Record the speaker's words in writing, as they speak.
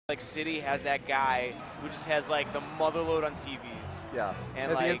like City has that guy who just has like the motherload on TVs. Yeah. And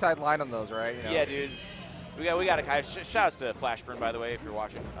There's like, the inside line on those, right? You know? Yeah, dude. We got a guy. Shoutouts to Flashburn, by the way, if you're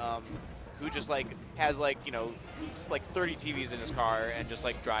watching. Who just like has like like 30 TVs in his car and just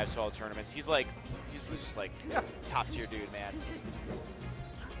like drives to all the tournaments. He's just like top tier dude, man.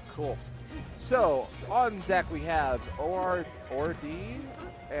 Cool. So on deck we have Ord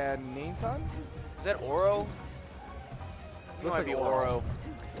and Ninsan. Is that Oro? It Looks might like be Oro. Oro.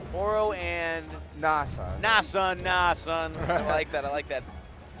 Oro and Nasan. Nah, son. I like that. I like that.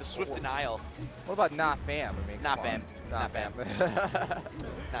 The swift denial. What about Nah Fam? I mean, Nah, come fam. on. Nah, fam.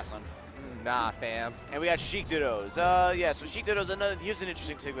 Nah, son. Nah Fam. And we got Sheik Dittos. Yeah, so Sheik Dittos, here's an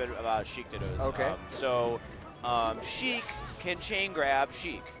interesting tidbit about Sheik Dittos. Okay. Sheik can chain grab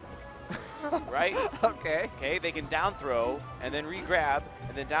Sheik. Right? Okay. Okay, they can down throw and then re-grab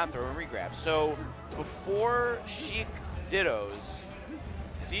and then down throw and re-grab. So before Sheik Dittos,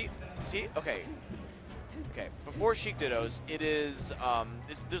 see? Okay. Okay, before Sheik Dittos, it is,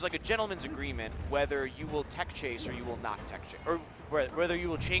 there's like a gentleman's agreement whether you will tech chase or you will not tech chase, or whether you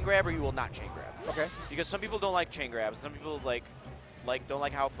will chain grab or you will not chain grab. Okay. Because some people don't like chain grabs, some people don't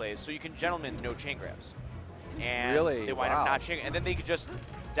like how it plays, so you can gentleman no chain grabs. And really? they wind up not chain, and then they could just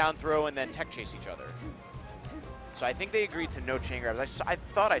down throw and then tech chase each other. So I think they agreed to no chain grabs. I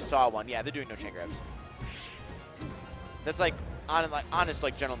thought I saw one. Yeah, they're doing no chain grabs. That's like honest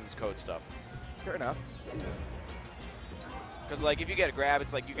like gentleman's code stuff. Fair enough. Because like if you get a grab,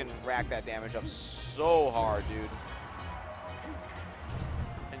 it's like you can rack that damage up so hard, dude.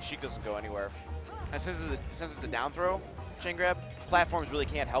 And Sheik doesn't go anywhere. And since it's a down throw chain grab, platforms really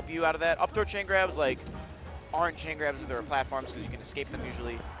can't help you out of that. Up throw chain grabs like aren't chain grabs if there are platforms because you can escape them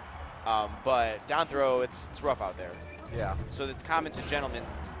usually. But down throw, it's rough out there. Yeah. So it's common to gentlemen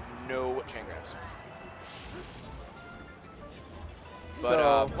no chain grabs.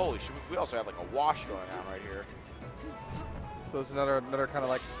 But So, holy shit, we also have like a wash going on right here. so it's another kind of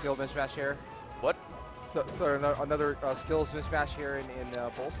like skill mismatch here. What? So another skills mismatch here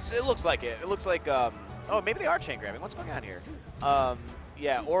in Pulse. It looks like it. It looks like, oh, maybe they are chain grabbing. What's going on here?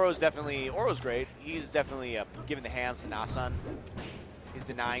 Yeah, Oro's great. He's definitely giving the hands to Nasan. He's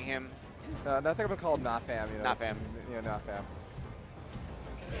denying him. I think I'm gonna call him Nah Fam. You know. Nah Fam. Yeah, Nah Fam.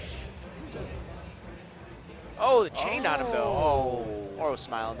 Oh, the chain on him though. Oh, Oro's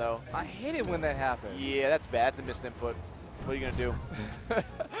smiling though. I hate it when that happens. Yeah, that's bad. That's a missed input. What are you gonna do? What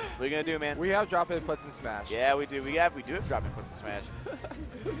are you gonna do, man? We have drop inputs in Smash. Yeah, we do. We do have drop inputs in Smash.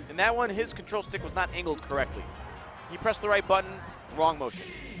 And that one, his control stick was not angled correctly. He pressed the right button, wrong motion.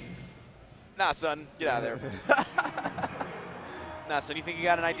 Nah, son, get out of there. Nah, son, you think you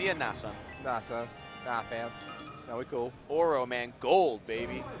got an idea? Nah, son. Nah, son. Nah, fam. No, we cool. Oro, man, gold,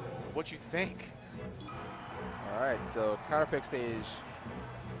 baby. What you think? All right, so counter pick stage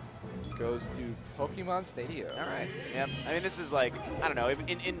goes to Pokemon Stadium. All right. Yep. I mean, this is like, I don't know, if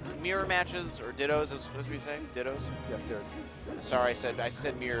in mirror matches or dittos, as we say, dittos. Yes, dude. Sorry, I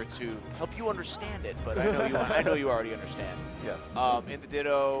said mirror to help you understand it, but I know you already understand. Yes. In the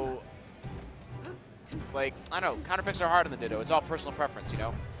ditto, like, I don't know, counter picks are hard in the ditto. It's all personal preference, you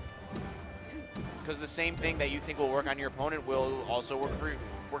know? Because the same thing that you think will work on your opponent will also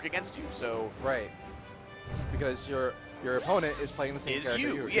work against you. So right. Because your opponent is playing the same is character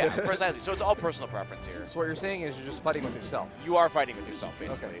you. are. Yeah, precisely. So it's all personal preference here. So what you're saying is you're just fighting with yourself. You are fighting with yourself,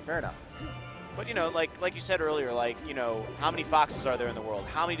 basically. Okay, fair enough. But, you know, like you said earlier, like, you know, how many Foxes are there in the world?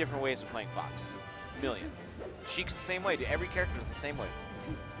 How many different ways of playing Fox? A million. Sheik's the same way. Every character is the same way.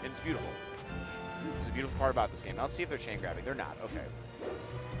 And it's beautiful. It's a beautiful part about this game. Now let's see if they're chain grabbing. They're not. Okay.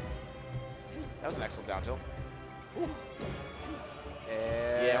 That was an excellent down tilt. Ooh.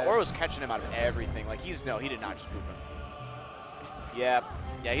 Yeah, Oro's catching him out of everything. Like, he did not just poof him. Yeah,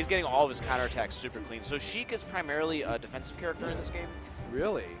 he's getting all of his counterattacks super clean. So Sheik is primarily a defensive character in this game.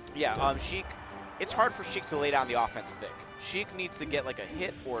 Really? Yeah, Sheik, it's hard for Sheik to lay down the offense thick. Sheik needs to get like a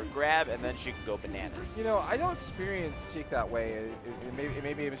hit or a grab, and then she can go bananas. You know, I don't experience Sheik that way.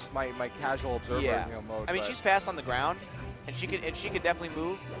 Maybe it's just my casual observer mode. I mean, she's fast on the ground, and she could definitely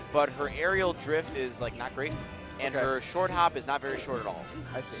move, but her aerial drift is like not great. And her short hop is not very short at all.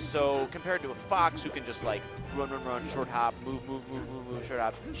 I see. So compared to a Fox who can just like run, short hop, move, short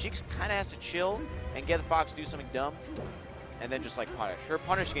hop, she kind of has to chill and get the Fox to do something dumb, and then just like punish. Her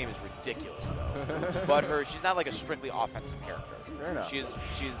punish game is ridiculous though, but she's not like a strictly offensive character. Fair enough.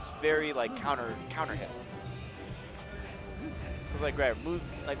 She's very like counter hit. It's like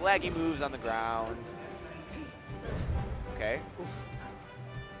laggy moves on the ground. Okay. Oof.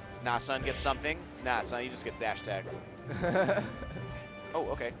 Nah, son gets something. Nah, son, he just gets dash tag. Oh,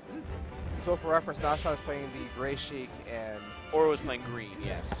 okay. So for reference, Nasan is playing the gray Sheik, and Oro was playing green,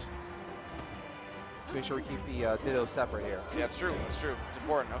 yes. let's make sure we keep the Ditto separate here. Yeah, it's true. It's true. It's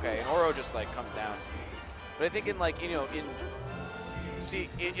important. Okay, and Oro just like comes down. But I think in like see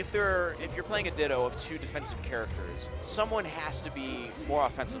if you're playing a Ditto of 2 defensive characters, someone has to be more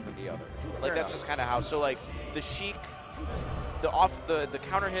offensive than the other. Like that's just kind of how. So like the Sheik, the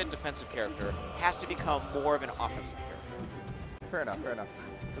counter hit defensive character has to become more of an offensive character. Fair enough. Fair enough.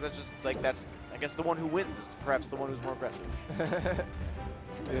 Because that's just like I guess the one who wins is perhaps the one who's more aggressive.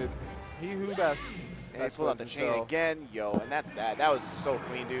 Dude, he who best. And he pulled out the chain again, yo, and that's that. That was so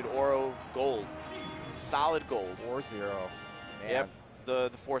clean, dude. Oro gold, solid gold. 4-0. Man. Yep,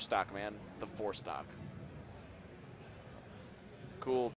 the 4 stock, man, the 4 stock. Cool.